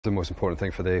The most important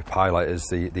thing for the pilot is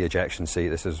the ejection seat.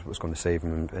 This is what's going to save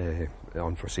him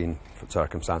unforeseen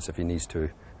circumstance if he needs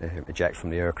to eject from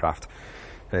the aircraft.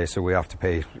 So we have to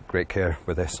pay great care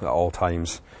with this at all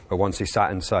times. But once he's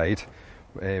sat inside,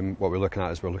 what we're looking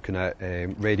at is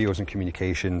radios and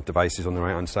communication devices on the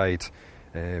right hand side.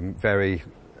 Very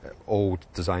old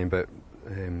design, but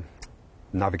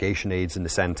navigation aids in the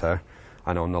centre.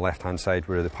 And on the left-hand side,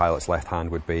 where the pilot's left hand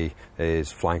would be,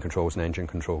 is flying controls and engine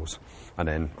controls. And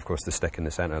then, of course, the stick in the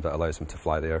centre that allows him to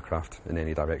fly the aircraft in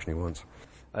any direction he wants.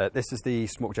 This is the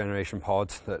smoke generation pod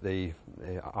that the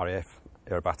RAF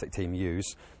aerobatic team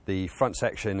use. The front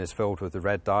section is filled with the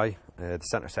red dye, the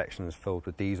centre section is filled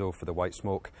with diesel for the white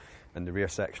smoke, and the rear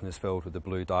section is filled with the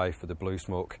blue dye for the blue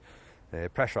smoke.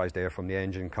 Pressurised air from the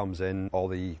engine comes in, all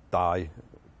the dye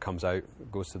comes out,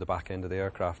 goes to the back end of the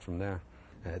aircraft from there.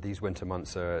 These winter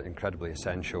months are incredibly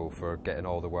essential for getting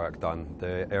all the work done.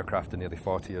 The aircraft are nearly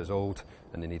 40 years old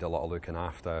and they need a lot of looking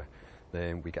after.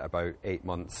 Then we get about 8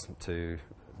 months to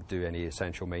do any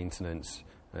essential maintenance.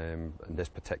 And this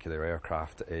particular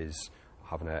aircraft is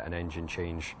having an engine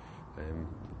change,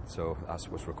 so that's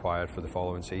what's required for the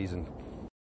following season.